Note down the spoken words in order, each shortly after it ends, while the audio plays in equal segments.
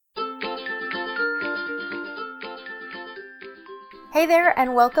Hey there,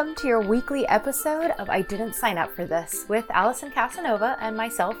 and welcome to your weekly episode of I Didn't Sign Up for This with Allison Casanova and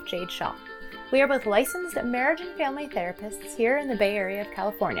myself, Jade Shaw. We are both licensed marriage and family therapists here in the Bay Area of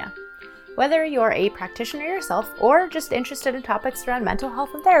California. Whether you're a practitioner yourself or just interested in topics around mental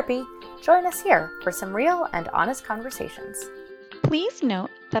health and therapy, join us here for some real and honest conversations. Please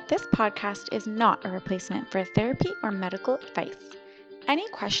note that this podcast is not a replacement for therapy or medical advice. Any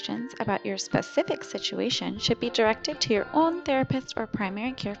questions about your specific situation should be directed to your own therapist or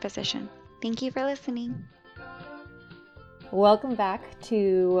primary care physician. Thank you for listening. Welcome back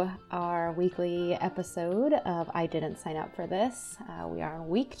to our weekly episode of I Didn't Sign Up for This. We are on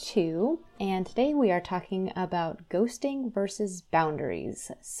week 2, and today we are talking about ghosting versus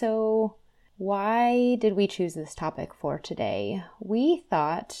boundaries. So why did we choose this topic for today? We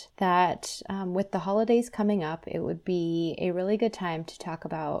thought that with the holidays coming up, it would be a really good time to talk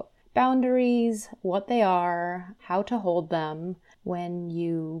about boundaries, what they are, how to hold them when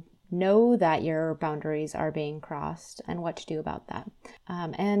you know that your boundaries are being crossed, and what to do about that.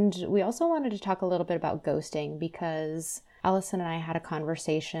 And we also wanted to talk a little bit about ghosting because Allison and I had a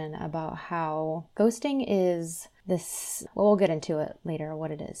conversation about how ghosting is this, well, we'll get into it later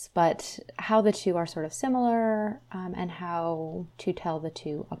what it is, but how the two are sort of similar and how to tell the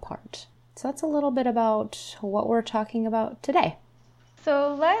two apart. So that's a little bit about what we're talking about today.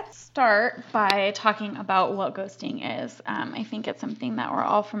 So let's start by talking about what ghosting is. I think it's something that we're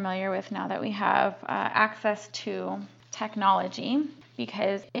all familiar with now that we have access to technology,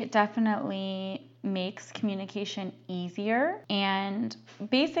 because it definitely makes communication easier. And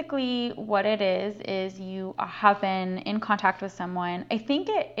basically what it is you have been in contact with someone. I think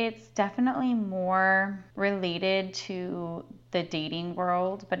it's definitely more related to the dating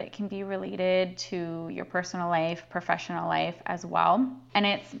world, but it can be related to your personal life, professional life as well. And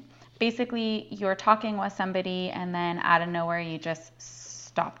it's basically you're talking with somebody and then out of nowhere you just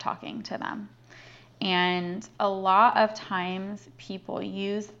stop talking to them. And a lot of times people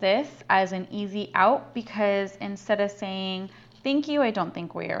use this as an easy out because instead of saying, thank you, I don't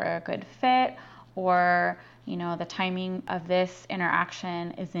think we are a good fit, or, the timing of this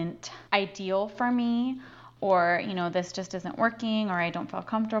interaction isn't ideal for me, or, this just isn't working, or I don't feel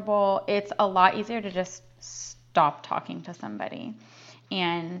comfortable, it's a lot easier to just stop talking to somebody.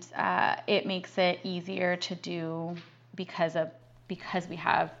 And it makes it easier to do because we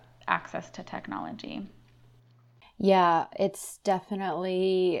have access to technology. Yeah, it's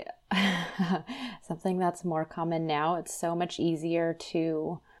definitely something that's more common now. It's so much easier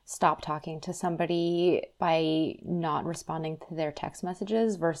to stop talking to somebody by not responding to their text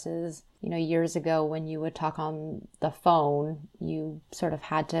messages versus, years ago when you would talk on the phone, you sort of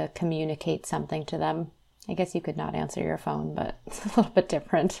had to communicate something to them. I guess you could not answer your phone, but it's a little bit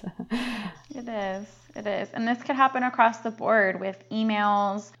different. It is. And this could happen across the board with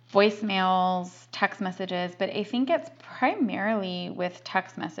emails, voicemails, text messages, but I think it's primarily with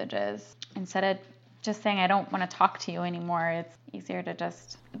text messages. Instead of just saying, I don't want to talk to you anymore, it's easier to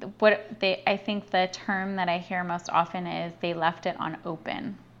just, I think the term that I hear most often is they left it on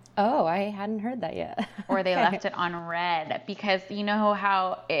open. Oh, I hadn't heard that yet. Or they left it on red, because you know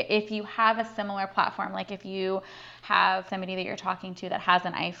how if you have a similar platform, like if you have somebody that you're talking to that has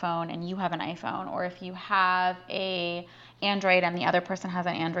an iPhone and you have an iPhone, or if you have a Android and the other person has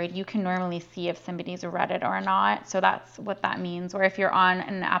an Android, you can normally see if somebody's read it or not. So that's what that means. Or if you're on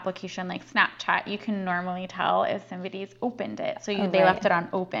an application like Snapchat, you can normally tell if somebody's opened it. So they left it on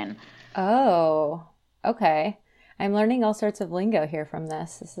open. Oh, okay. I'm learning all sorts of lingo here from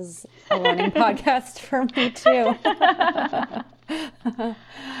this. This is a learning podcast for me too.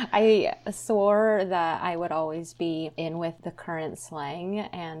 I swore that I would always be in with the current slang,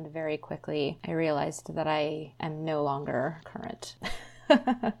 and very quickly I realized that I am no longer current.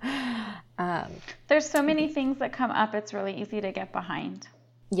 There's so many things that come up, it's really easy to get behind.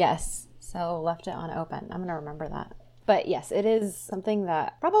 Yes, so left it on open. I'm going to remember that. But yes, it is something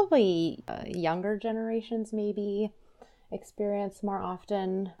that probably younger generations maybe experience more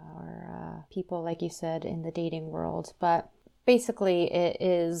often, or people, like you said, in the dating world. But basically, it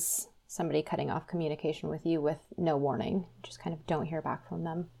is somebody cutting off communication with you with no warning. Just kind of don't hear back from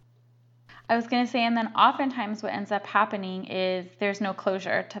them. I was going to say, and then oftentimes what ends up happening is there's no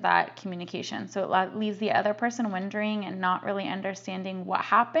closure to that communication. So it leaves the other person wondering and not really understanding what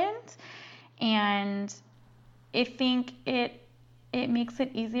happened. And I think it makes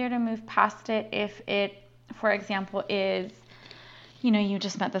it easier to move past it if it, for example, is, you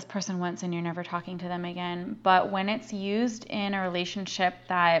just met this person once and you're never talking to them again. But when it's used in a relationship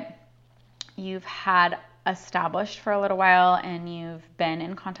that you've had established for a little while and you've been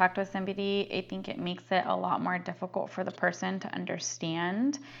in contact with somebody, I think it makes it a lot more difficult for the person to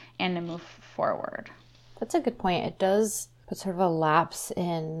understand and to move forward. That's a good point. It does put sort of a lapse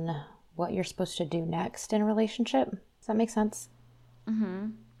in what you're supposed to do next in a relationship. Does that make sense? Mm-hmm.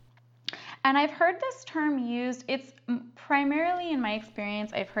 And I've heard this term used, it's primarily in my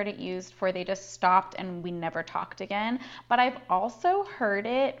experience, I've heard it used for they just stopped and we never talked again. But I've also heard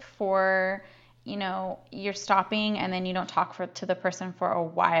it for, you're stopping and then you don't talk to the person for a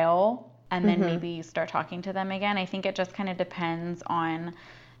while and then maybe you start talking to them again. I think it just kind of depends on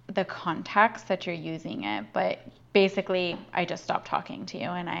the context that you're using it. But basically, I just stopped talking to you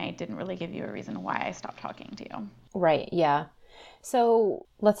and I didn't really give you a reason why I stopped talking to you. Right, yeah. So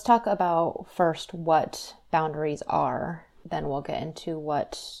let's talk about first what boundaries are, then we'll get into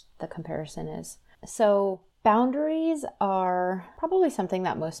what the comparison is. So boundaries are probably something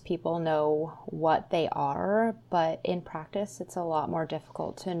that most people know what they are, but in practice, it's a lot more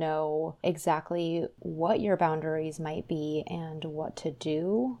difficult to know exactly what your boundaries might be and what to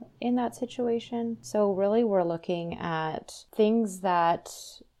do in that situation. So really, we're looking at things that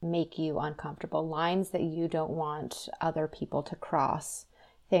make you uncomfortable, lines that you don't want other people to cross,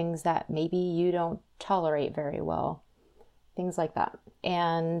 things that maybe you don't tolerate very well, things like that.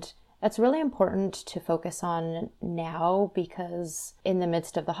 And that's really important to focus on now because in the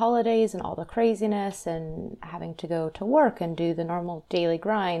midst of the holidays and all the craziness and having to go to work and do the normal daily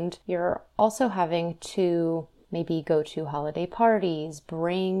grind, you're also having to maybe go to holiday parties,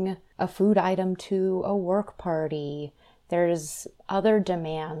 bring a food item to a work party. There's other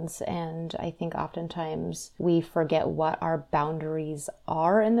demands, and I think oftentimes we forget what our boundaries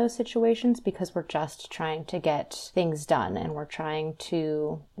are in those situations because we're just trying to get things done and we're trying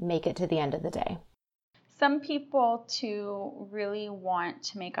to make it to the end of the day. Some people too really want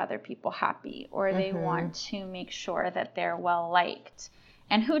to make other people happy, or they want to make sure that they're well liked.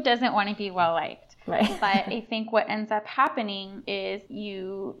 And who doesn't want to be well liked? Right. But I think what ends up happening is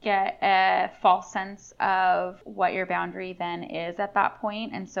you get a false sense of what your boundary then is at that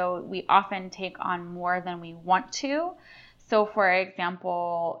point. And so we often take on more than we want to. So for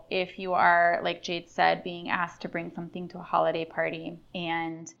example, if you are, like Jade said, being asked to bring something to a holiday party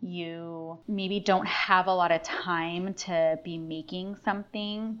and you maybe don't have a lot of time to be making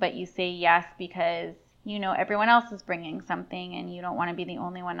something, but you say yes because everyone else is bringing something and you don't want to be the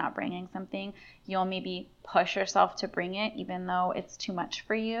only one not bringing something, you'll maybe push yourself to bring it even though it's too much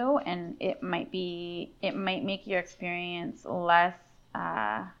for you, and it might make your experience less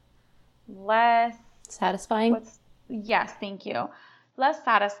satisfying. Yes, thank you. Less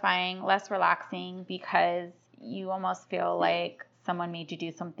satisfying, less relaxing, because you almost feel like someone made you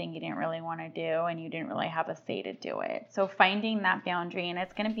do something you didn't really want to do and you didn't really have a say to do it. So finding that boundary, and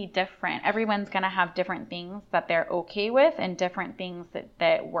it's going to be different. Everyone's going to have different things that they're okay with and different things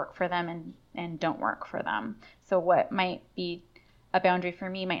that work for them and don't work for them. So what might be a boundary for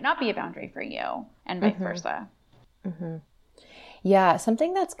me might not be a boundary for you, and vice versa. Mm-hmm. Yeah,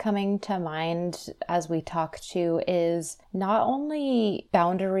 something that's coming to mind as we talk to is not only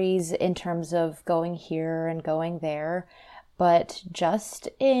boundaries in terms of going here and going there, but just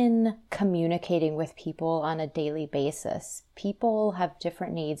in communicating with people on a daily basis. People have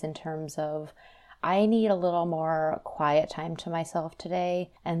different needs in terms of, I need a little more quiet time to myself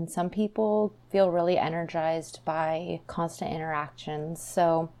today. And some people feel really energized by constant interactions.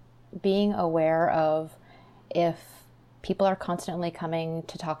 So being aware of if people are constantly coming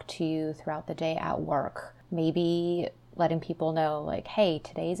to talk to you throughout the day at work, maybe letting people know like, hey,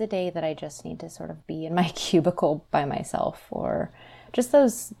 today's a day that I just need to sort of be in my cubicle by myself, or just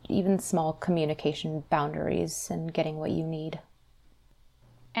those even small communication boundaries and getting what you need.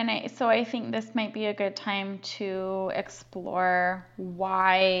 And so I think this might be a good time to explore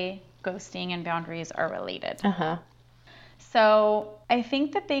why ghosting and boundaries are related. So I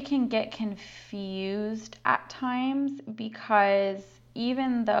think that they can get confused at times because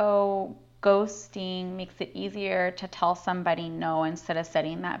even though ghosting makes it easier to tell somebody no instead of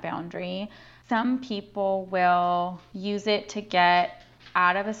setting that boundary, some people will use it to get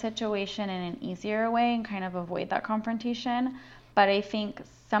out of a situation in an easier way and kind of avoid that confrontation. But I think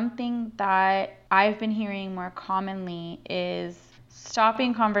something that I've been hearing more commonly is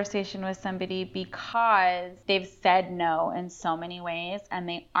stopping conversation with somebody because they've said no in so many ways and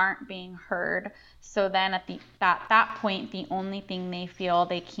they aren't being heard. So then at that point, the only thing they feel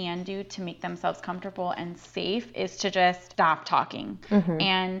they can do to make themselves comfortable and safe is to just stop talking.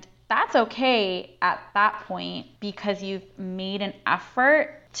 And that's okay at that point because you've made an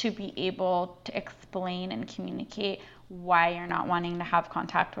effort to be able to explain and communicate why you're not wanting to have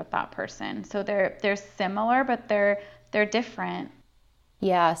contact with that person. So they're similar, but they're different.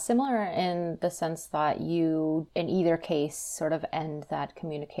 Yeah, similar in the sense that you, in either case, sort of end that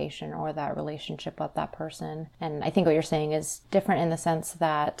communication or that relationship with that person. And I think what you're saying is different in the sense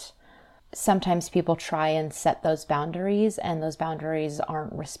that sometimes people try and set those boundaries and those boundaries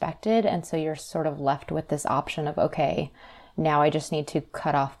aren't respected. And so you're sort of left with this option of, okay, now I just need to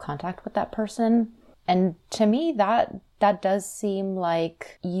cut off contact with that person. And to me, that does seem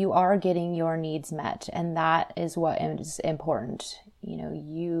like you are getting your needs met. And that is what is important. You know,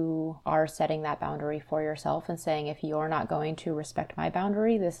 you are setting that boundary for yourself and saying, if you're not going to respect my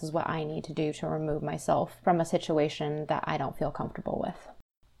boundary, this is what I need to do to remove myself from a situation that I don't feel comfortable with.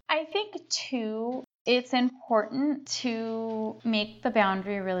 I think too, it's important to make the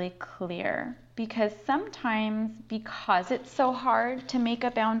boundary really clear, because sometimes, because it's so hard to make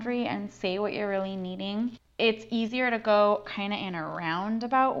a boundary and say what you're really needing, it's easier to go kind of in a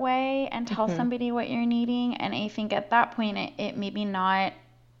roundabout way and tell somebody what you're needing. And I think at that point, it may be not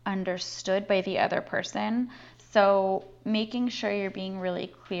understood by the other person. So making sure you're being really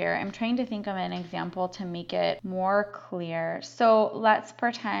clear. I'm trying to think of an example to make it more clear. So let's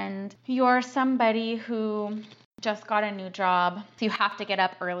pretend you're somebody who just got a new job. So you have to get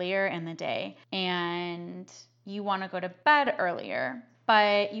up earlier in the day and you want to go to bed earlier.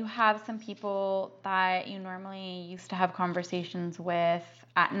 But you have some people that you normally used to have conversations with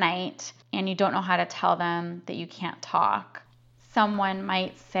at night, and you don't know how to tell them that you can't talk. Someone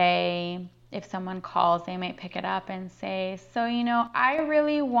might say, if someone calls, they might pick it up and say, so, I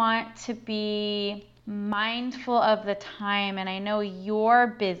really want to be mindful of the time, and I know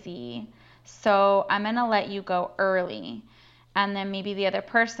you're busy, so I'm going to let you go early. And then maybe the other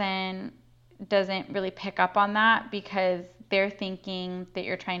person doesn't really pick up on that because they're thinking that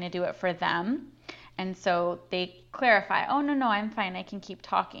you're trying to do it for them. And so they clarify, oh, no, I'm fine. I can keep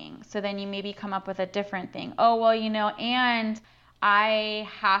talking. So then you maybe come up with a different thing. Oh, well, and I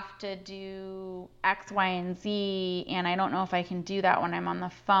have to do X, Y, and Z, and I don't know if I can do that when I'm on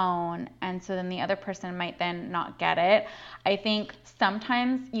the phone. And so then the other person might then not get it. I think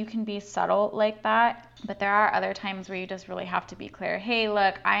sometimes you can be subtle like that, but there are other times where you just really have to be clear. Hey,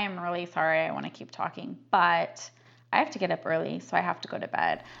 look, I am really sorry. I want to keep talking, but I have to get up early, so I have to go to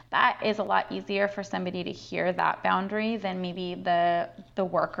bed. That is a lot easier for somebody to hear that boundary than maybe the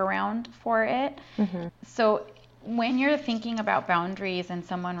workaround for it. So when you're thinking about boundaries and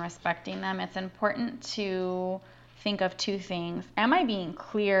someone respecting them, it's important to think of two things. Am I being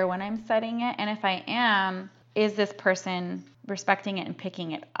clear when I'm setting it? And if I am, is this person respecting it and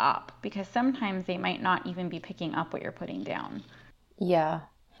picking it up? Because sometimes they might not even be picking up what you're putting down. Yeah,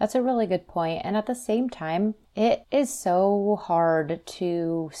 that's a really good point. And at the same time, it is so hard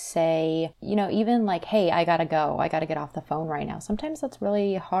to say, even like, hey, I gotta go. I gotta get off the phone right now. Sometimes that's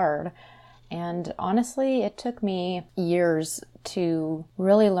really hard. And honestly, it took me years to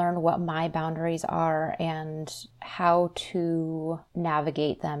really learn what my boundaries are and how to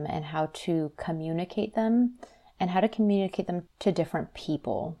navigate them and how to communicate them and how to communicate them to different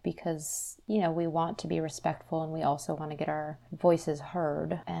people because, we want to be respectful and we also want to get our voices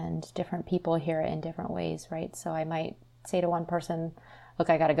heard, and different people hear it in different ways, right? So I might say to one person, look,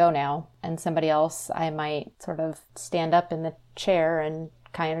 I got to go now. And somebody else, I might sort of stand up in the chair and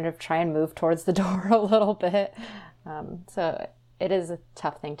kind of try and move towards the door a little bit. So it is a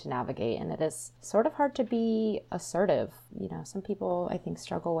tough thing to navigate, and it is sort of hard to be assertive. Some people, I think,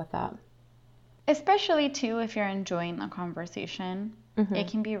 struggle with that. Especially, too, if you're enjoying the conversation. It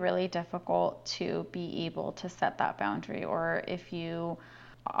can be really difficult to be able to set that boundary. Or if you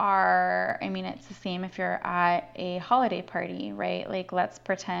are, it's the same if you're at a holiday party, right? Like, let's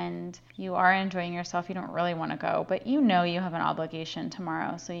pretend you are enjoying yourself. You don't really want to go, but you have an obligation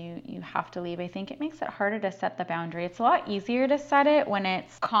tomorrow, so you have to leave. I think it makes it harder to set the boundary. It's a lot easier to set it when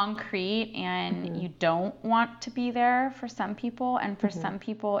it's concrete and you don't want to be there for some people. And for some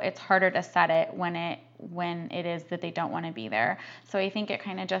people, it's harder to set it when it is that they don't want to be there. So I think it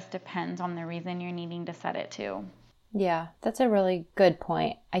kind of just depends on the reason you're needing to set it too. Yeah, that's a really good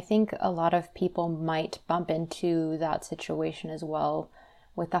point. I think a lot of people might bump into that situation as well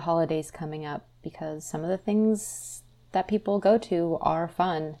with the holidays coming up, because some of the things that people go to are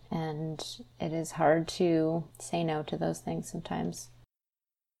fun, and it is hard to say no to those things sometimes.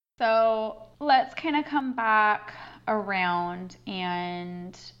 So let's kind of come back around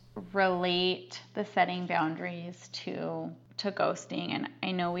and relate the setting boundaries to ghosting. And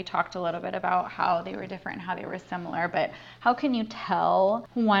I know we talked a little bit about how they were different and how they were similar, but how can you tell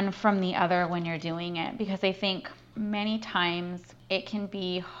one from the other when you're doing it? Because I think many times it can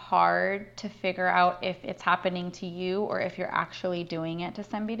be hard to figure out if it's happening to you or if you're actually doing it to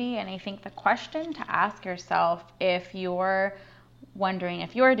somebody. And I think the question to ask yourself if you're wondering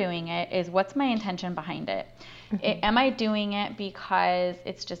if you're doing it is, what's my intention behind it? Am I doing it because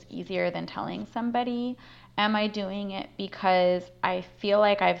it's just easier than telling somebody? Am I doing it because I feel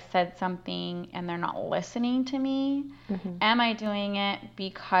like I've said something and they're not listening to me? Am I doing it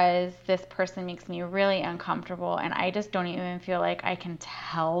because this person makes me really uncomfortable and I just don't even feel like I can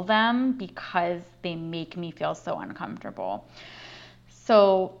tell them because they make me feel so uncomfortable?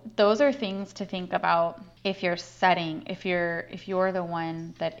 So those are things to think about if you're if you're the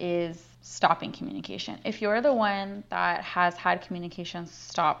one that is stopping communication. If you're the one that has had communication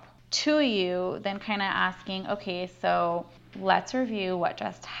stop to you, then kind of asking, okay, so let's review what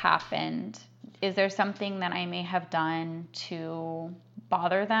just happened. Is there something that I may have done to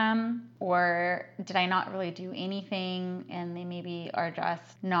bother them, or did I not really do anything and they maybe are just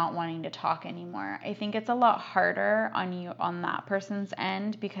not wanting to talk anymore? I think it's a lot harder on that person's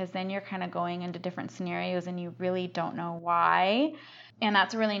end, because then you're kind of going into different scenarios and you really don't know why. And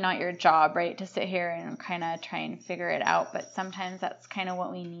that's really not your job, right? To sit here and kind of try and figure it out. But sometimes that's kind of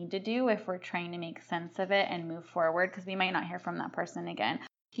what we need to do if we're trying to make sense of it and move forward, because we might not hear from that person again.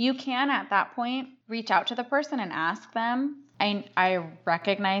 You can, at that point, reach out to the person and ask them, I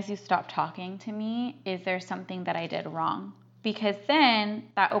recognize you stopped talking to me. Is there something that I did wrong? Because then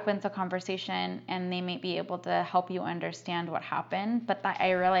that opens a conversation and they might be able to help you understand what happened. But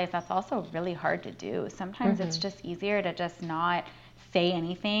I realize that's also really hard to do. Sometimes it's just easier to just not say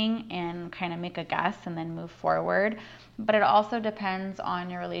anything and kind of make a guess and then move forward. But it also depends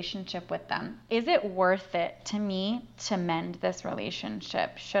on your relationship with them. Is it worth it to me to mend this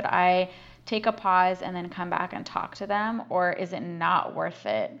relationship? Should I take a pause and then come back and talk to them, or is it not worth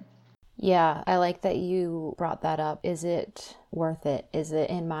it? Yeah, I like that you brought that up. Is it worth it? Is it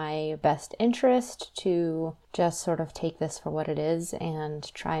in my best interest to just sort of take this for what it is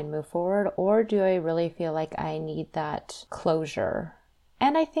and try and move forward? Or do I really feel like I need that closure?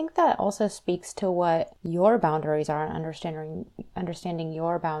 And I think that also speaks to what your boundaries are and understanding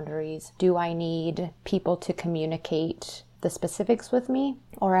your boundaries. Do I need people to communicate the specifics with me?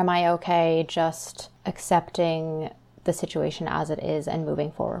 Or am I okay just accepting the situation as it is and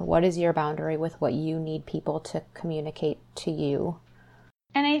moving forward? What is your boundary with what you need people to communicate to you?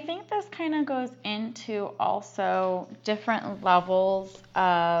 And I think this kind of goes into also different levels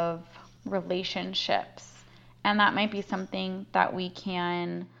of relationships. And that might be something that we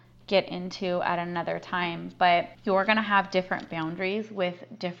can get into at another time. But you're going to have different boundaries with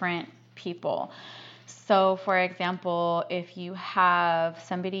different people. So, for example, if you have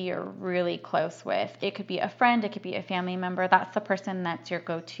somebody you're really close with, it could be a friend, it could be a family member. That's the person that's your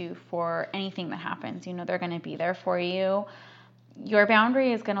go-to for anything that happens. You know, they're going to be there for you. Your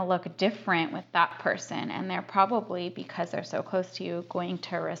boundary is going to look different with that person, and they're probably, because they're so close to you, going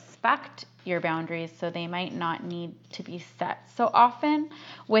to respect your boundaries, so they might not need to be set so often.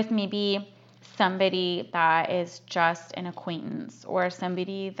 With maybe somebody that is just an acquaintance, or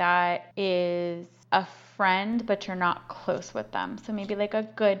somebody that is a friend but you're not close with them, so maybe like a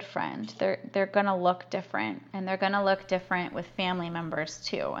good friend, they're gonna look different, and they're gonna look different with family members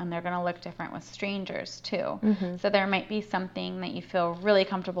too, and they're gonna look different with strangers too. So there might be something that you feel really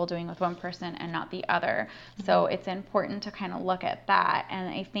comfortable doing with one person and not the other. So it's important to kind of look at that, and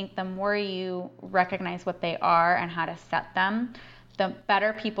I think the more you recognize what they are and how to set them, the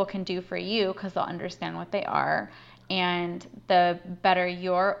better people can do for you, because they'll understand what they are. And the better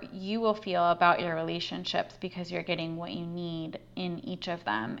you will feel about your relationships, because you're getting what you need in each of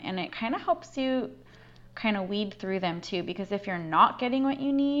them. And it kind of helps you kind of weed through them too, because if you're not getting what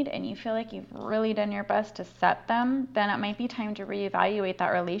you need and you feel like you've really done your best to set them, then it might be time to reevaluate that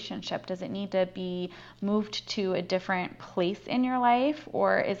relationship. Does it need to be moved to a different place in your life,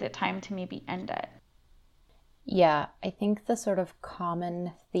 or is it time to maybe end it? Yeah, I think the sort of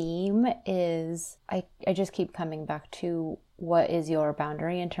common theme is I just keep coming back to what is your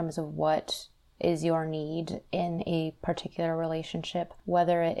boundary in terms of what is your need in a particular relationship,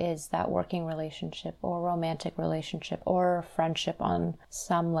 whether it is that working relationship or romantic relationship or friendship on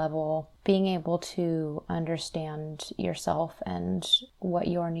some level. Being able to understand yourself and what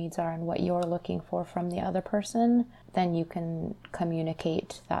your needs are and what you're looking for from the other person, then you can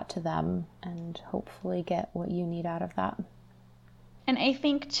communicate that to them and hopefully get what you need out of that. And I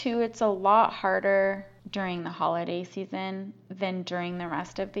think too, it's a lot harder during the holiday season than during the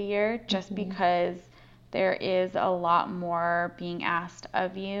rest of the year, just because there is a lot more being asked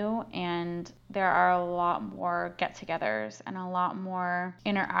of you, and there are a lot more get-togethers and a lot more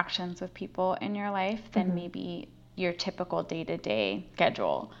interactions with people in your life than maybe your typical day-to-day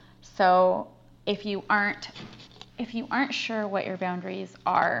schedule. So if you aren't sure what your boundaries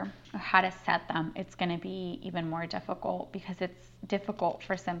are or how to set them, it's going to be even more difficult, because it's difficult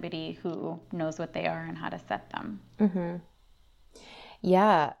for somebody who knows what they are and how to set them. Mm-hmm.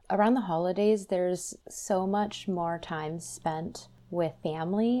 Yeah, around the holidays, there's so much more time spent with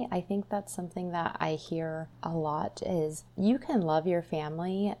family. I think that's something that I hear a lot is you can love your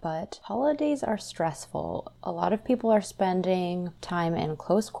family, but holidays are stressful. A lot of people are spending time in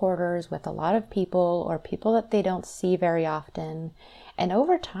close quarters with a lot of people or people that they don't see very often. And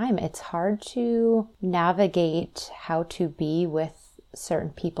over time, it's hard to navigate how to be with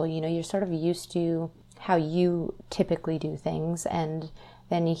certain people. You know, you're sort of used to how you typically do things, and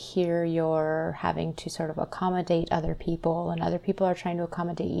then you hear you're having to sort of accommodate other people, and other people are trying to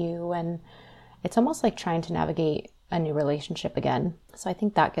accommodate you, and it's almost like trying to navigate a new relationship again. So I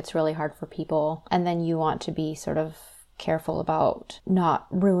think that gets really hard for people. And then you want to be sort of careful about not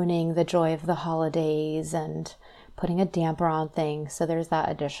ruining the joy of the holidays and putting a damper on things. So there's that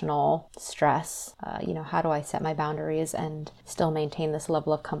additional stress. How do I set my boundaries and still maintain this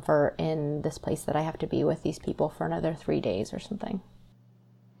level of comfort in this place that I have to be with these people for another 3 days or something?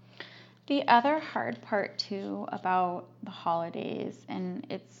 The other hard part too about the holidays, and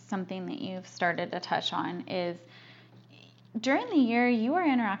it's something that you've started to touch on, is during the year you are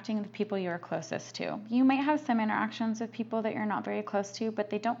interacting with people you are closest to. You might have some interactions with people that you're not very close to, but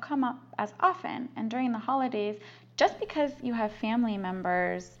they don't come up as often. And during the holidays, just because you have family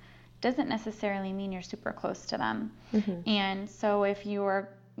members doesn't necessarily mean you're super close to them. Mm-hmm. And so if you are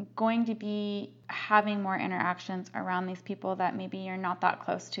going to be having more interactions around these people that maybe you're not that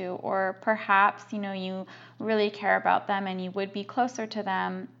close to, or perhaps, you really care about them and you would be closer to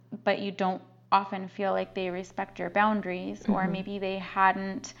them, but you don't often feel like they respect your boundaries, mm-hmm. or maybe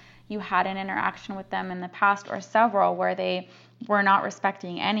you had an interaction with them in the past or several where they were not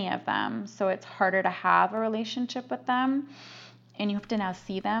respecting any of them. So it's harder to have a relationship with them and you have to now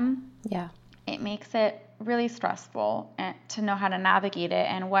see them. Yeah. It makes it really stressful to know how to navigate it.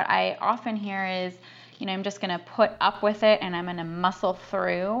 And what I often hear is, I'm just going to put up with it and I'm going to muscle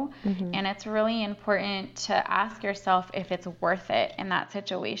through. Mm-hmm. And it's really important to ask yourself if it's worth it in that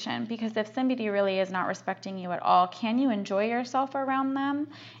situation. Because if somebody really is not respecting you at all, can you enjoy yourself around them?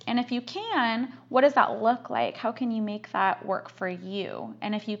 And if you can, what does that look like? How can you make that work for you?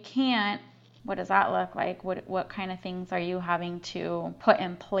 And if you can't, what does that look like? What kind of things are you having to put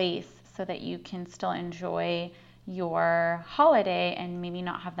in place so that you can still enjoy your holiday and maybe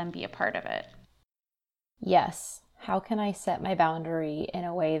not have them be a part of it? Yes. How can I set my boundary in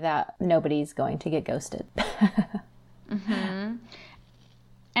a way that nobody's going to get ghosted? Mm-hmm.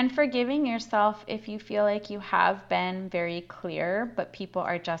 And forgiving yourself if you feel like you have been very clear, but people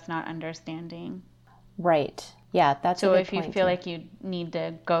are just not understanding. Right. Yeah, that's so a good if point you feel too. like you need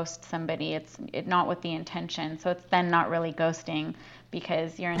to ghost somebody, it's not with the intention. So it's then not really ghosting,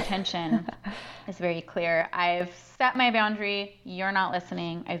 because your intention is very clear. I've set my boundary. You're not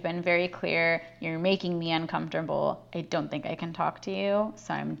listening. I've been very clear. You're making me uncomfortable. I don't think I can talk to you,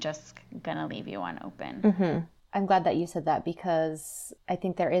 so I'm just gonna leave you on open. Mm-hmm. I'm glad that you said that, because I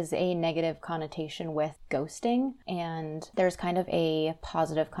think there is a negative connotation with ghosting and there's kind of a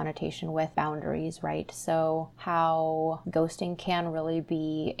positive connotation with boundaries, right? So how ghosting can really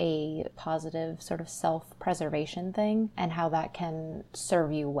be a positive sort of self-preservation thing, and how that can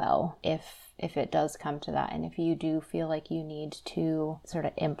serve you well if it does come to that, and if you do feel like you need to sort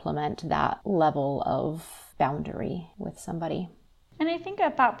of implement that level of boundary with somebody. And I think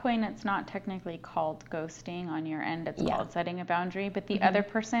at that point, it's not technically called ghosting on your end. It's called setting a boundary. But the mm-hmm. other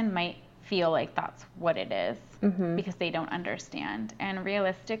person might feel like that's what it is, mm-hmm. because they don't understand. And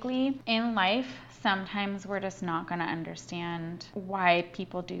realistically, in life, sometimes we're just not going to understand why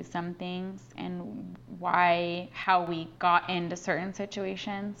people do some things and how we got into certain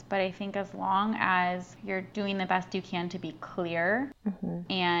situations. But I think as long as you're doing the best you can to be clear,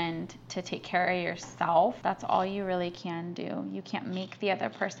 mm-hmm. and to take care of yourself, that's all you really can do. You can't make the other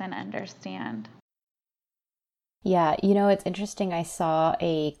person understand. Yeah, it's interesting. I saw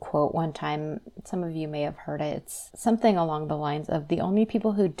a quote one time. Some of you may have heard it. It's something along the lines of, the only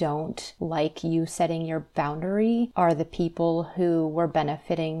people who don't like you setting your boundary are the people who were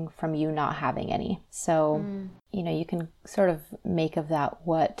benefiting from you not having any. So, you can sort of make of that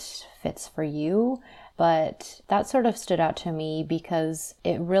what fits for you. But that sort of stood out to me because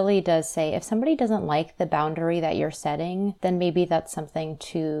it really does say if somebody doesn't like the boundary that you're setting, then maybe that's something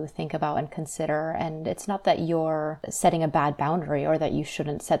to think about and consider. And it's not that you're setting a bad boundary or that you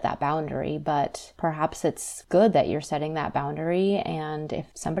shouldn't set that boundary, but perhaps it's good that you're setting that boundary. And if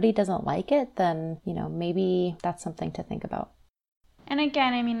somebody doesn't like it, then, maybe that's something to think about. And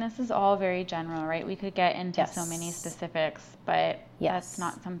again, I mean, this is all very general, right? We could get into so many specifics, but that's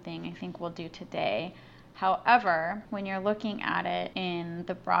not something I think we'll do today. However, when you're looking at it in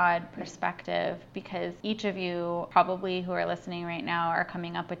the broad perspective, because each of you probably who are listening right now are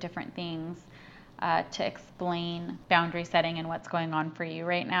coming up with different things to explain boundary setting and what's going on for you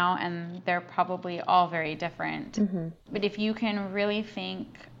right now, and they're probably all very different. Mm-hmm. But if you can really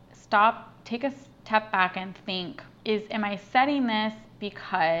take a step back and think, am I setting this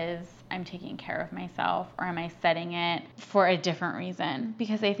because I'm taking care of myself, or am I setting it for a different reason?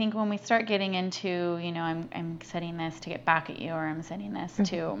 Because I think when we start getting into, I'm setting this to get back at you, or I'm setting this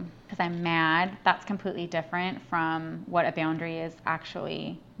to because I'm mad, that's completely different from what a boundary is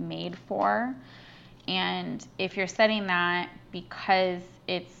actually made for. And if you're setting that because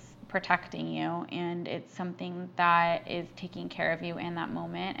it's protecting you and it's something that is taking care of you in that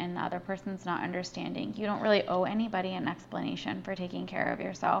moment and the other person's not understanding, you don't really owe anybody an explanation for taking care of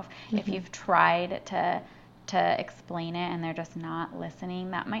yourself. If you've tried to explain it and they're just not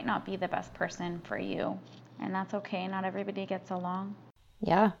listening, that might not be the best person for you, and that's okay. Not everybody gets along.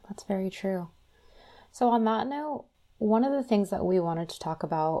 Yeah, that's very true. So on that note, one of the things that we wanted to talk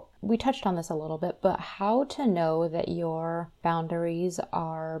about, we touched on this a little bit, but how to know that your boundaries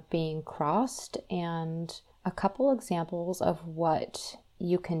are being crossed, and a couple examples of what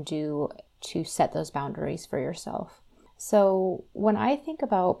you can do to set those boundaries for yourself. So when I think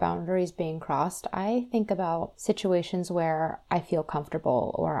about boundaries being crossed, I think about situations where I feel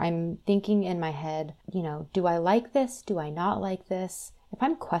comfortable, or I'm thinking in my head, do I like this? Do I not like this? If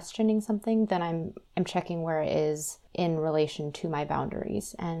I'm questioning something, then I'm checking where it is in relation to my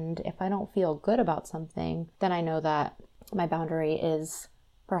boundaries. And if I don't feel good about something, then I know that my boundary is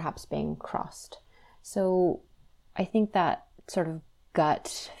perhaps being crossed. So I think that sort of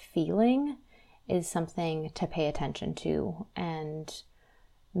gut feeling is something to pay attention to, and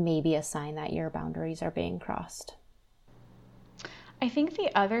maybe a sign that your boundaries are being crossed. I think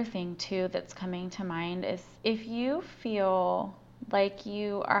the other thing too that's coming to mind is if you feel like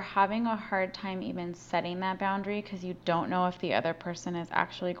you are having a hard time even setting that boundary because you don't know if the other person is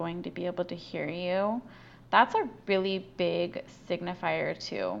actually going to be able to hear you, that's a really big signifier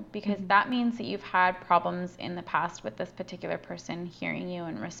too, because that means that you've had problems in the past with this particular person hearing you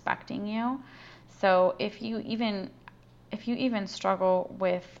and respecting you. So if you even struggle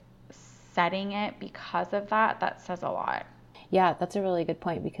with setting it because of that, that says a lot. Yeah, that's a really good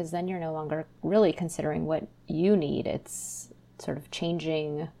point, because then you're no longer really considering what you need. It's sort of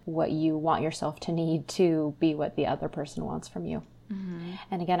changing what you want yourself to need to be what the other person wants from you. Mm-hmm.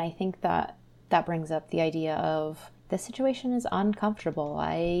 And again, I think that brings up the idea of this situation is uncomfortable.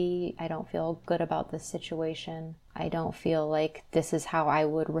 I don't feel good about this situation. I don't feel like this is how I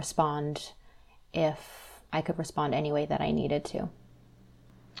would respond if I could respond any way that I needed to.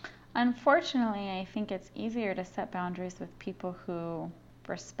 Unfortunately, I think it's easier to set boundaries with people who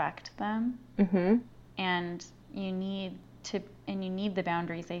respect them. Mm-hmm. And you need the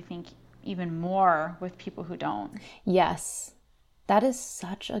boundaries, I think, even more with people who don't. Yes, that is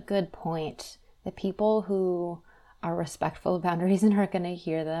such a good point. The people who are respectful of boundaries and are going to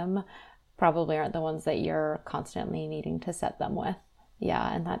hear them probably aren't the ones that you're constantly needing to set them with.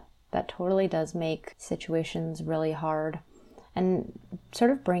 Yeah, and that totally does make situations really hard. And sort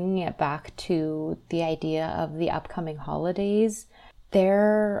of bringing it back to the idea of the upcoming holidays,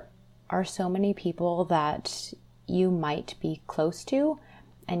 there are so many people that you might be close to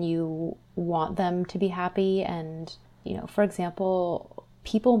and you want them to be happy. And, for example,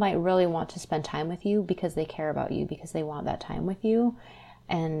 people might really want to spend time with you because they care about you, because they want that time with you.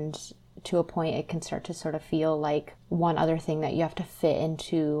 And to a point, it can start to sort of feel like one other thing that you have to fit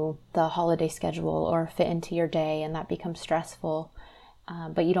into the holiday schedule or fit into your day, and that becomes stressful.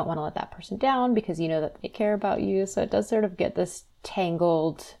 But you don't want to let that person down because you know that they care about you. So it does sort of get this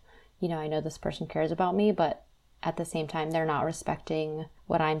tangled, I know this person cares about me, but at the same time, they're not respecting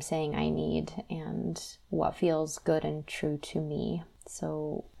what I'm saying I need and what feels good and true to me.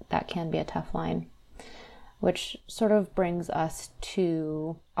 So that can be a tough line, which sort of brings us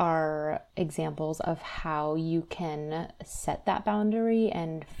to our examples of how you can set that boundary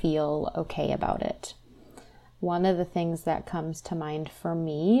and feel okay about it. One of the things that comes to mind for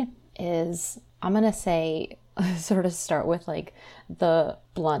me is, I'm going to say, sort of start with like the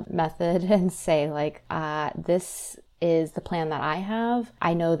blunt method and say like, this is the plan that I have.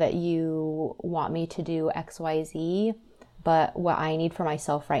 I know that you want me to do XYZ, but what I need for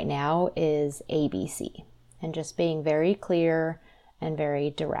myself right now is ABC. And just being very clear and very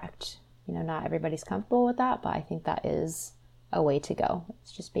direct. Not everybody's comfortable with that, but I think that is a way to go.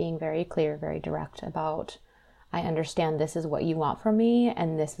 It's just being very clear, very direct about, I understand this is what you want from me,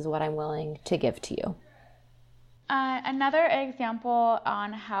 and this is what I'm willing to give to you. Another example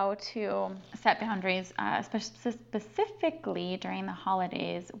on how to set boundaries, specifically during the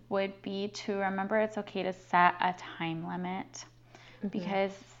holidays, would be to remember it's okay to set a time limit.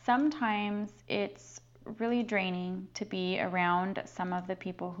 Because sometimes it's really draining to be around some of the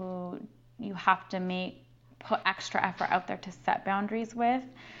people who you have to put extra effort out there to set boundaries with.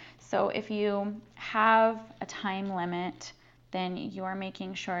 So if you have a time limit, then you're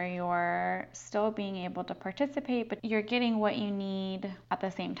making sure you're still being able to participate, but you're getting what you need at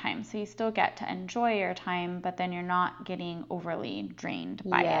the same time. So you still get to enjoy your time, but then you're not getting overly drained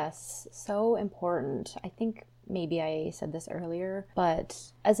by it. Yes, so important. I think maybe I said this earlier, but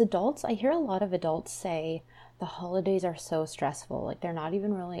as adults, I hear a lot of adults say the holidays are so stressful. Like they're not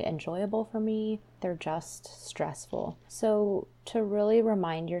even really enjoyable for me. They're just stressful. So to really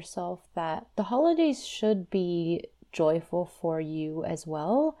remind yourself that the holidays should be joyful for you as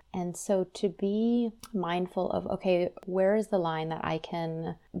well. And so to be mindful of, okay, where is the line that I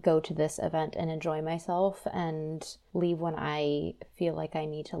can go to this event and enjoy myself and leave when I feel like I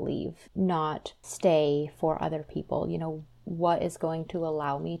need to leave, not stay for other people. What is going to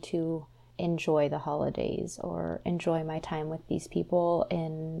allow me to enjoy the holidays or enjoy my time with these people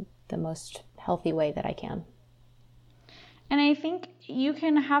in the most healthy way that I can. And I think you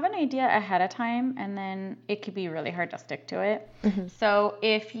can have an idea ahead of time, and then it could be really hard to stick to it. So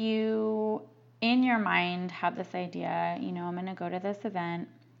if you, in your mind, have this idea, I'm going to go to this event,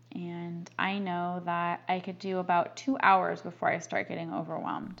 and I know that I could do about 2 hours before I start getting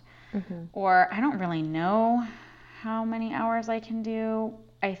overwhelmed. Or I don't really know how many hours I can do.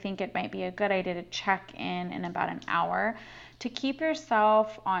 I think it might be a good idea to check in about an hour to keep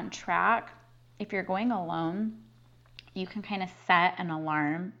yourself on track. If you're going alone, you can kind of set an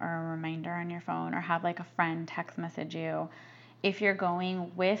alarm or a reminder on your phone, or have like a friend text message you. If you're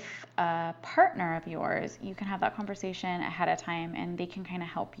going with a partner of yours, you can have that conversation ahead of time, and they can kind of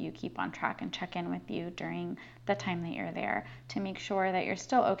help you keep on track and check in with you during the time that you're there to make sure that you're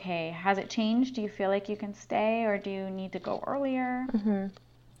still okay. Has it changed? Do you feel like you can stay, or do you need to go earlier?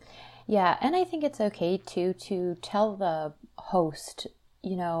 Yeah, and I think it's okay too to tell the host,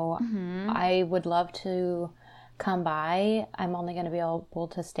 I would love to come by. I'm only going to be able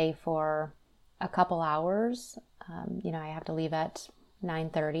to stay for a couple hours. I have to leave at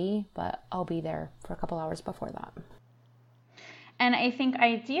 9:30, but I'll be there for a couple hours before that. And I think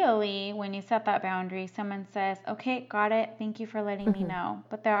ideally, when you set that boundary, someone says, okay, got it. Thank you for letting me know.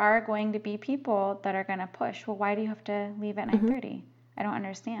 But there are going to be people that are going to push. Well, why do you have to leave at 9:30? I don't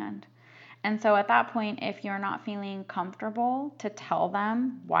understand. And so at that point, if you're not feeling comfortable to tell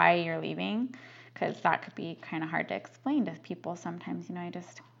them why you're leaving, because that could be kind of hard to explain to people sometimes, I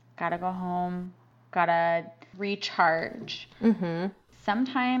just gotta go home, gotta recharge.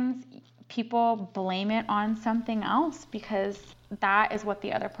 Sometimes people blame it on something else because that is what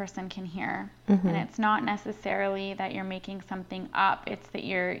the other person can hear. And it's not necessarily that you're making something up. It's that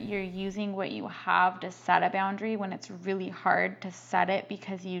you're using what you have to set a boundary when it's really hard to set it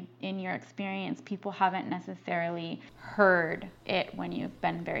because in your experience, people haven't necessarily heard it when you've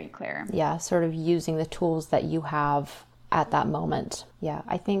been very clear. Yeah, sort of using the tools that you have at that moment. Yeah,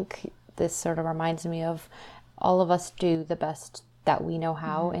 I think this sort of reminds me of all of us do the best that we know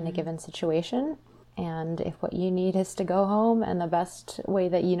how in a given situation. And if what you need is to go home, and the best way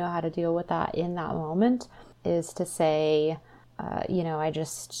that you know how to deal with that in that moment is to say, I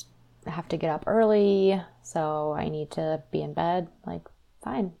just have to get up early, so I need to be in bed, like,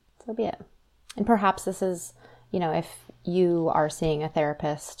 fine, so be it. And perhaps this is, if you are seeing a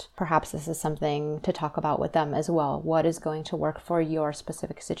therapist, perhaps this is something to talk about with them as well. What is going to work for your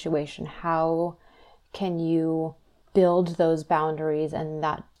specific situation? How can you build those boundaries and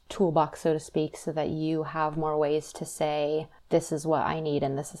that toolbox, so to speak, so that you have more ways to say, this is what I need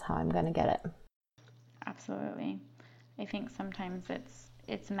and this is how I'm going to get it. Absolutely. I think sometimes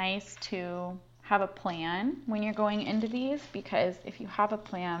it's nice to have a plan when you're going into these, because if you have a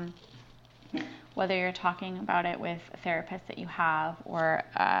plan, whether you're talking about it with a therapist that you have, or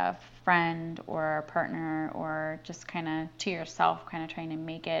a friend or a partner, or just kind of to yourself, kind of trying to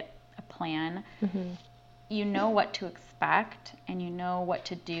make it a plan, you know what to expect and you know what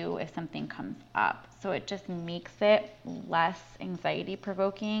to do if something comes up. So it just makes it less anxiety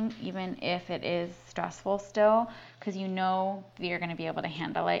provoking, even if it is stressful still, because you know that you're going to be able to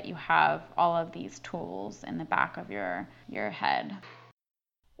handle it. You have all of these tools in the back of your head.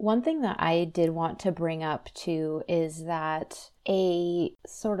 One thing that I did want to bring up too is that a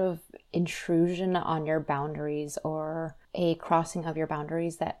sort of intrusion on your boundaries or a crossing of your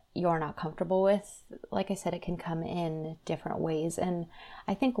boundaries that you're not comfortable with, like I said, it can come in different ways. And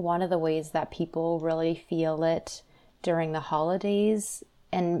I think one of the ways that people really feel it during the holidays,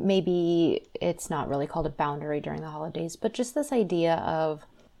 and maybe it's not really called a boundary during the holidays, but just this idea of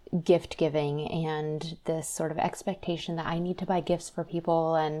gift giving and this sort of expectation that I need to buy gifts for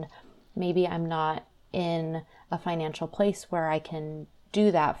people, and maybe I'm not in a financial place where I can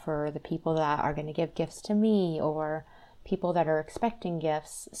do that for the people that are going to give gifts to me or people that are expecting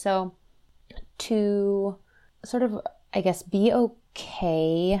gifts. So to sort of, I guess, be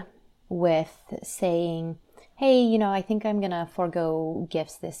okay with saying, hey, I think I'm going to forego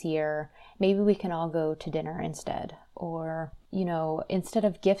gifts this year. Maybe we can all go to dinner instead. Or, instead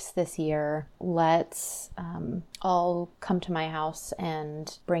of gifts this year, let's all come to my house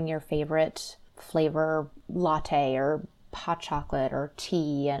and bring your favorite flavor latte or hot chocolate or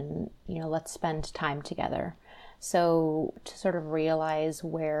tea, and, let's spend time together. So to sort of realize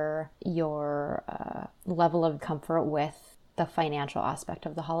where your level of comfort with the financial aspect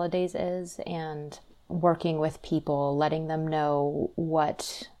of the holidays is, and working with people, letting them know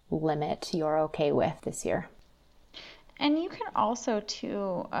what limit you're okay with this year. And you can also,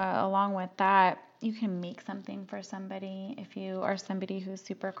 too, along with that, you can make something for somebody. If you are somebody who's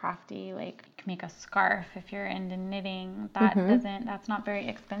super crafty, like you can make a scarf if you're into knitting. That's not very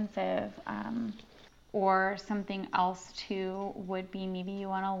expensive. Or something else too would be maybe you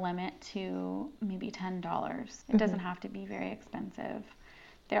want to limit to maybe $10. It doesn't have to be very expensive.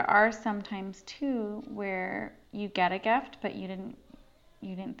 There are some times too where you get a gift, but you didn't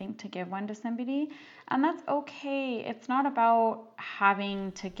think to give one to somebody, and that's okay. It's not about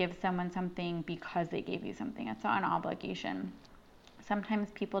having to give someone something because they gave you something. It's not an obligation. Sometimes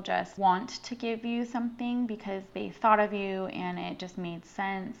people just want to give you something because they thought of you and it just made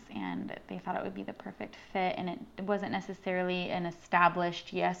sense and they thought it would be the perfect fit, and it wasn't necessarily an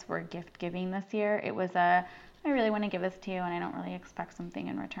established, yes, we're gift giving this year. It was I really want to give this to you and I don't really expect something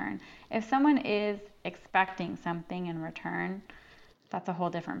in return. If someone is expecting something in return, that's a whole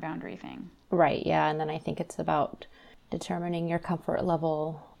different boundary thing. Right, yeah, and then I think it's about determining your comfort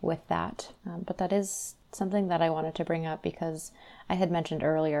level with that. But that is something that I wanted to bring up because I had mentioned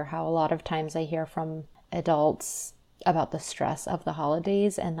earlier how a lot of times I hear from adults about the stress of the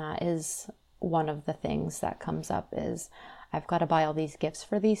holidays, and that is one of the things that comes up is I've got to buy all these gifts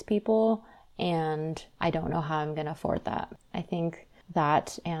for these people and I don't know how I'm going to afford that. I think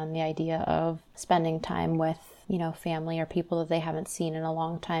that and the idea of spending time with, family or people that they haven't seen in a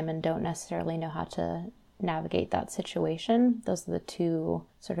long time and don't necessarily know how to navigate that situation. Those are the two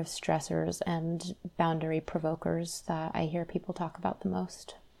sort of stressors and boundary provokers that I hear people talk about the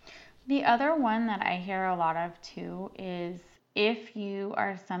most. The other one that I hear a lot of too is if you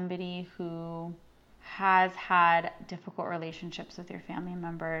are somebody who has had difficult relationships with your family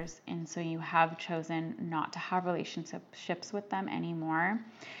members and so you have chosen not to have relationships with them anymore,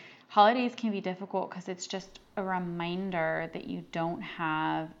 holidays can be difficult because it's just a reminder that you don't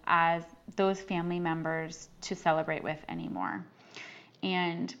have as those family members to celebrate with anymore.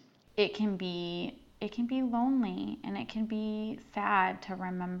 And it can be lonely and it can be sad to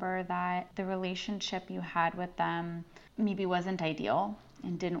remember that the relationship you had with them maybe wasn't ideal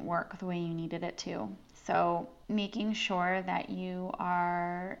and didn't work the way you needed it to. So making sure that you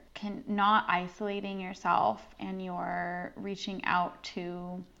are not isolating yourself and you're reaching out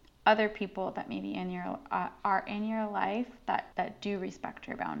to other people that maybe are in your life that do respect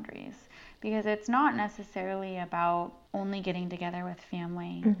your boundaries, because it's not necessarily about only getting together with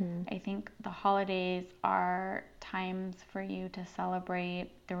family. I think the holidays are times for you to celebrate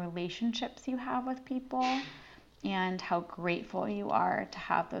the relationships you have with people and how grateful you are to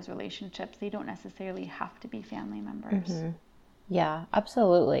have those relationships. They don't necessarily have to be family members. Yeah,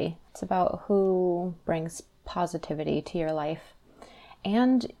 absolutely. It's about who brings positivity to your life.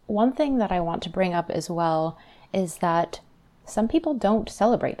 And one thing that I want to bring up as well is that some people don't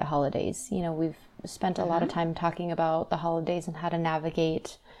celebrate the holidays. We've spent a lot of time talking about the holidays and how to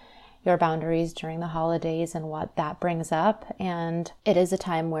navigate your boundaries during the holidays and what that brings up. And it is a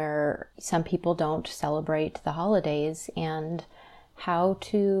time where some people don't celebrate the holidays, and how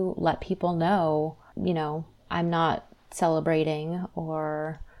to let people know, I'm not celebrating,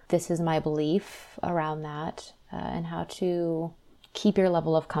 or this is my belief around that, and how to keep your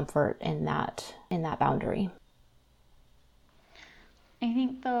level of comfort in that boundary. I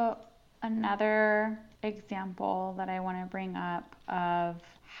think another example that I want to bring up of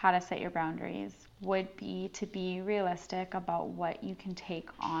how to set your boundaries would be to be realistic about what you can take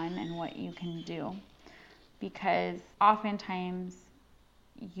on and what you can do. Because oftentimes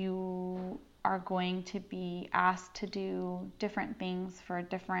you are going to be asked to do different things for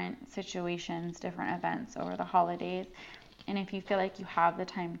different situations, different events over the holidays. And if you feel like you have the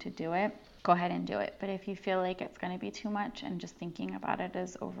time to do it, go ahead and do it. But if you feel like it's going to be too much and just thinking about it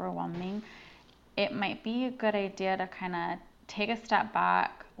is overwhelming, it might be a good idea to kind of take a step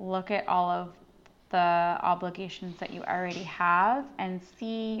back, look at all of the obligations that you already have, and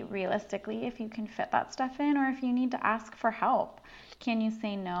see realistically if you can fit that stuff in, or if you need to ask for help. Can you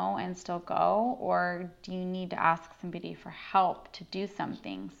say no and still go, or do you need to ask somebody for help to do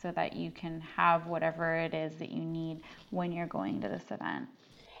something so that you can have whatever it is that you need when you're going to this event?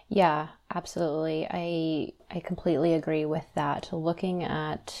 Yeah, absolutely. I completely agree with that. Looking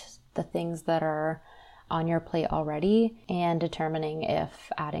at the things that are on your plate already and determining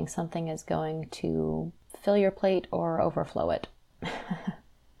if adding something is going to fill your plate or overflow it.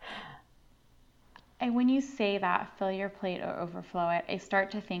 And when you say that, fill your plate or overflow it, I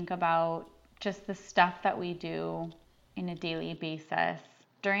start to think about just the stuff that we do in a daily basis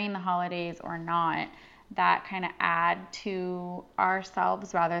during the holidays or not, that kind of add to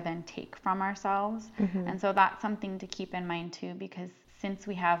ourselves rather than take from ourselves. Mm-hmm. And so that's something to keep in mind too, because since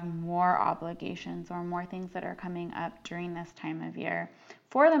we have more obligations or more things that are coming up during this time of year,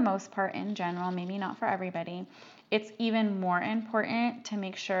 for the most part in general, maybe not for everybody, it's even more important to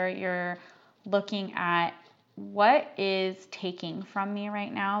make sure you're looking at what is taking from me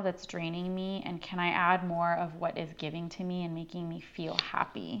right now that's draining me, and can I add more of what is giving to me and making me feel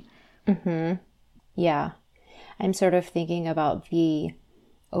happy? Mm-hmm. Yeah. I'm sort of thinking about the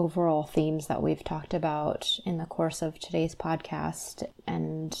overall themes that we've talked about in the course of today's podcast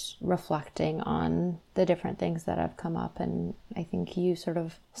and reflecting on the different things that have come up. And I think you sort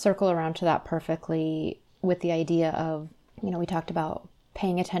of circle around to that perfectly with the idea of, we talked about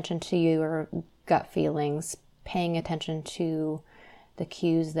paying attention to your gut feelings, paying attention to the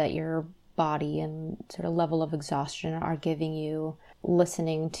cues that your body and sort of level of exhaustion are giving you,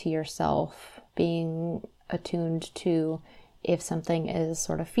 listening to yourself, being attuned to if something is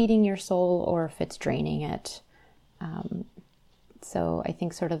sort of feeding your soul or if it's draining it. So I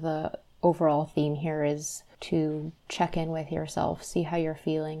think sort of the overall theme here is to check in with yourself, see how you're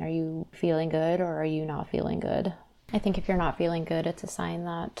feeling. Are you feeling good or are you not feeling good? I think if you're not feeling good, it's a sign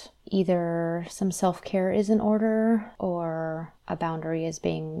that either some self-care is in order or a boundary is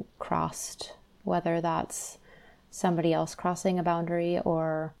being crossed, whether that's somebody else crossing a boundary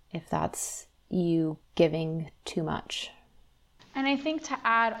or if that's you giving too much. And I think to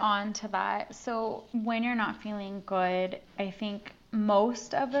add on to that, so when you're not feeling good, I think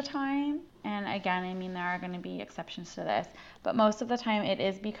most of the time, and again, I mean, there are going to be exceptions to this, but most of the time it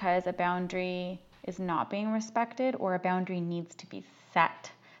is because a boundary is not being respected or a boundary needs to be set,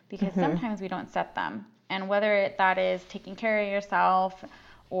 because sometimes we don't set them. And whether that is taking care of yourself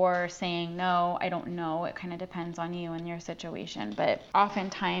or saying no, I don't know, it kind of depends on you and your situation. But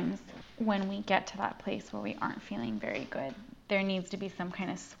oftentimes when we get to that place where we aren't feeling very good, there needs to be some kind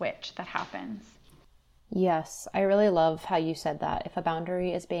of switch that happens. Yes, I really love how you said that. If a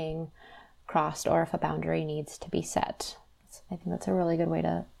boundary is being crossed or if a boundary needs to be set. I think that's a really good way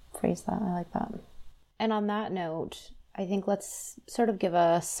to phrase that. I like that. And on that note, I think let's sort of give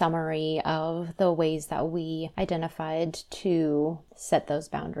a summary of the ways that we identified to set those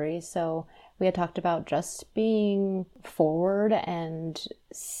boundaries. So we had talked about just being forward and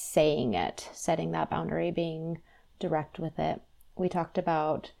saying it, setting that boundary, being direct with it. We talked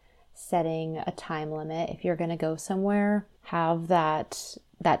about setting a time limit. If you're going to go somewhere, have that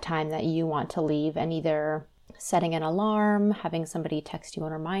time that you want to leave, and either setting an alarm, having somebody text you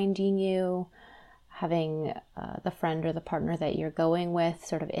and reminding you, having the friend or the partner that you're going with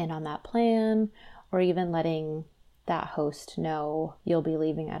sort of in on that plan, or even letting that host know you'll be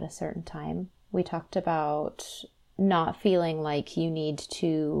leaving at a certain time. We talked about not feeling like you need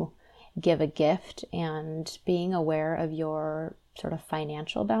to give a gift and being aware of your sort of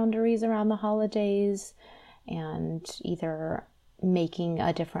financial boundaries around the holidays, and either making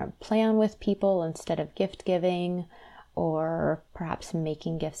a different plan with people instead of gift giving, or perhaps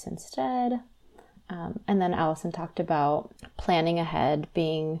making gifts instead. And then Allison talked about planning ahead,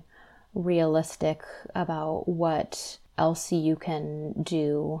 being realistic about what else you can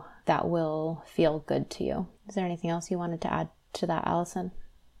do that will feel good to you. Is there anything else you wanted to add to that, Allison?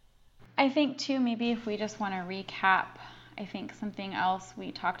 I think too, maybe if we just want to recap, I think something else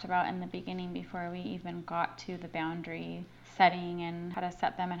we talked about in the beginning before we even got to the boundary setting and how to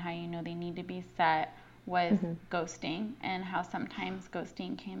set them and how you know they need to be set was ghosting, and how sometimes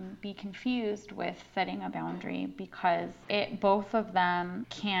ghosting can be confused with setting a boundary because both of them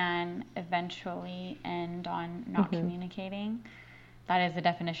can eventually end on not communicating. That is the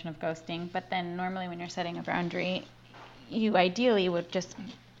definition of ghosting. But then normally when you're setting a boundary, you ideally would just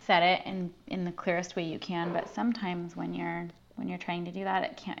set it in the clearest way you can. But sometimes when you're trying to do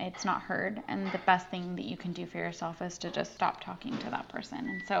that, it's not heard. And the best thing that you can do for yourself is to just stop talking to that person.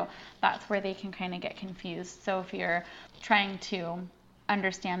 And so that's where they can kind of get confused. So if you're trying to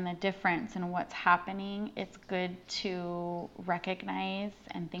understand the difference in what's happening, it's good to recognize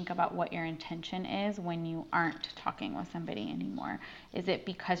and think about what your intention is when you aren't talking with somebody anymore. Is it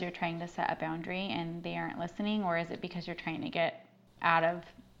because you're trying to set a boundary and they aren't listening, or is it because you're trying to get out of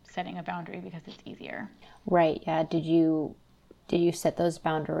setting a boundary because it's easier? Right. Yeah. Did you set those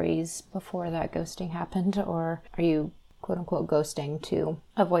boundaries before that ghosting happened, or are you quote unquote ghosting to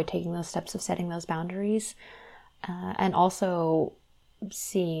avoid taking those steps of setting those boundaries? And also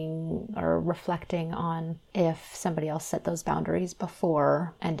seeing or reflecting on if somebody else set those boundaries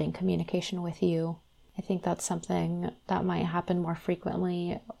before ending communication with you. I think that's something that might happen more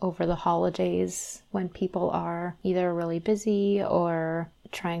frequently over the holidays when people are either really busy or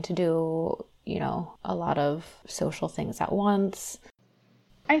trying to do, a lot of social things at once.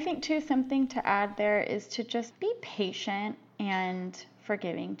 I think too, something to add there is to just be patient and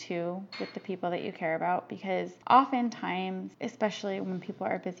forgiving too with the people that you care about, because oftentimes, especially when people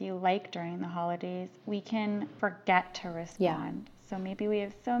are busy, like during the holidays, we can forget to respond. So maybe we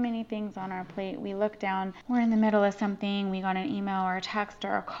have so many things on our plate. We look down, we're in the middle of something, we got an email or a text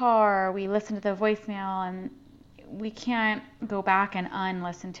or a call, or we listen to the voicemail, and we can't go back and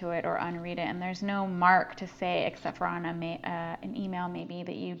unlisten to it or unread it. And there's no mark to say, except for on an email maybe,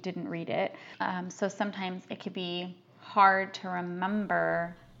 that you didn't read it. So sometimes it could be hard to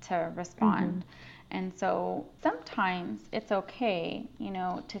remember to respond. And so sometimes it's okay,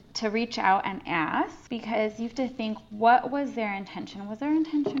 to reach out and ask, because you have to think, what was their intention? Was their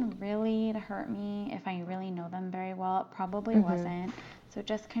intention really to hurt me? If I really know them very well, it probably wasn't. So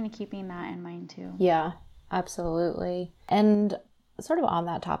just kind of keeping that in mind too. Yeah, absolutely. And sort of on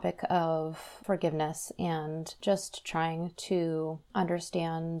that topic of forgiveness and just trying to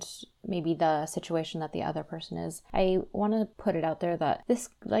understand maybe the situation that the other person is, I want to put it out there that this,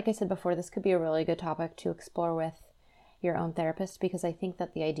 like I said before, this could be a really good topic to explore with your own therapist, because I think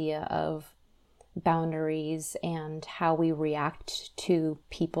that the idea of boundaries and how we react to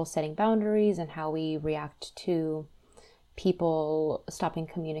people setting boundaries and how we react to people stopping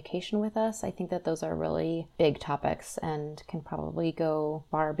communication with us, I think that those are really big topics and can probably go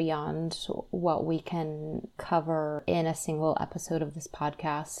far beyond what we can cover in a single episode of this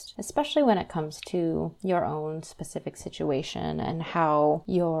podcast, especially when it comes to your own specific situation and how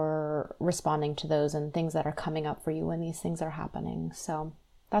you're responding to those and things that are coming up for you when these things are happening. So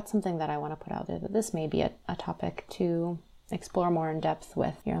that's something that I want to put out there, that this may be a topic to explore more in depth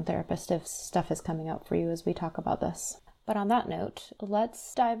with your own therapist if stuff is coming up for you as we talk about this. But on that note,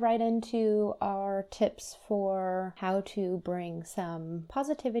 let's dive right into our tips for how to bring some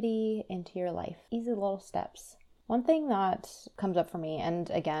positivity into your life. Easy little steps. One thing that comes up for me,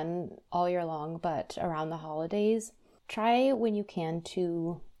 and again, all year long, but around the holidays, try when you can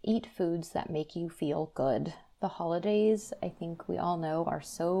to eat foods that make you feel good. The holidays, I think we all know, are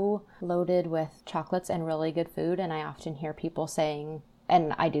so loaded with chocolates and really good food, and I often hear people saying,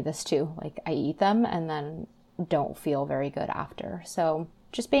 and I do this too, like I eat them and then don't feel very good after. So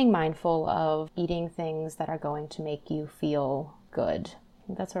just being mindful of eating things that are going to make you feel good. I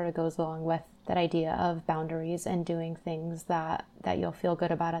think that sort of goes along with that idea of boundaries and doing things that you'll feel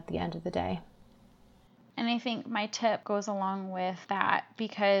good about at the end of the day. And I think my tip goes along with that,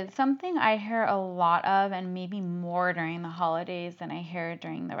 because something I hear a lot of, and maybe more during the holidays than I hear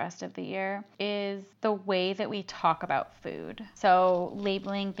during the rest of the year, is the way that we talk about food. So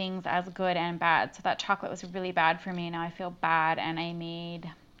labeling things as good and bad. So that chocolate was really bad for me. Now I feel bad, and I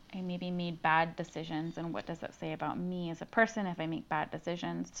maybe made bad decisions, and what does that say about me as a person if I make bad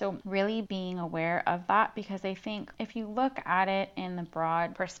decisions? So really being aware of that, because I think if you look at it in the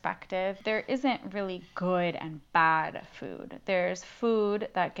broad perspective, there isn't really good and bad food. There's food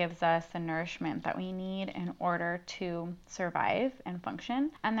that gives us the nourishment that we need in order to survive and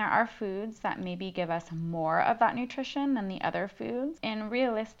function, and there are foods that maybe give us more of that nutrition than the other foods. And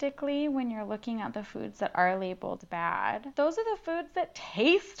realistically, when you're looking at the foods that are labeled bad, those are the foods that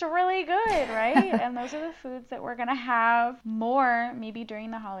taste taste really good, right? And those are the foods that we're going to have more maybe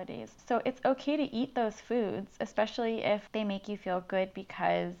during the holidays. So it's okay to eat those foods, especially if they make you feel good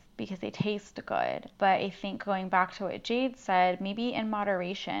because they taste good. But I think going back to what Jade said, maybe in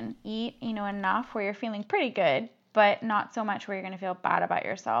moderation, eat, enough where you're feeling pretty good, but not so much where you're going to feel bad about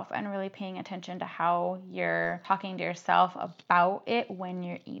yourself, and really paying attention to how you're talking to yourself about it when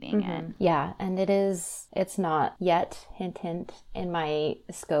you're eating it. Yeah, and it's not yet, hint, hint, in my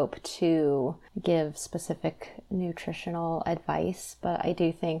scope to give specific nutritional advice, but I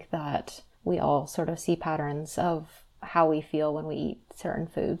do think that we all sort of see patterns of how we feel when we eat certain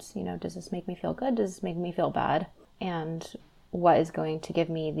foods. Does this make me feel good? Does this make me feel bad? And what is going to give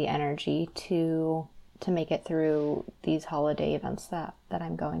me the energy to make it through these holiday events that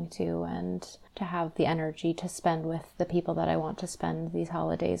I'm going to, and to have the energy to spend with the people that I want to spend these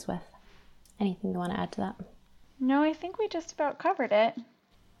holidays with. Anything you want to add to that? No, I think we just about covered it.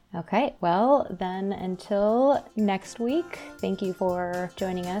 Okay, well then until next week, thank you for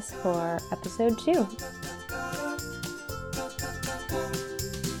joining us for episode 2.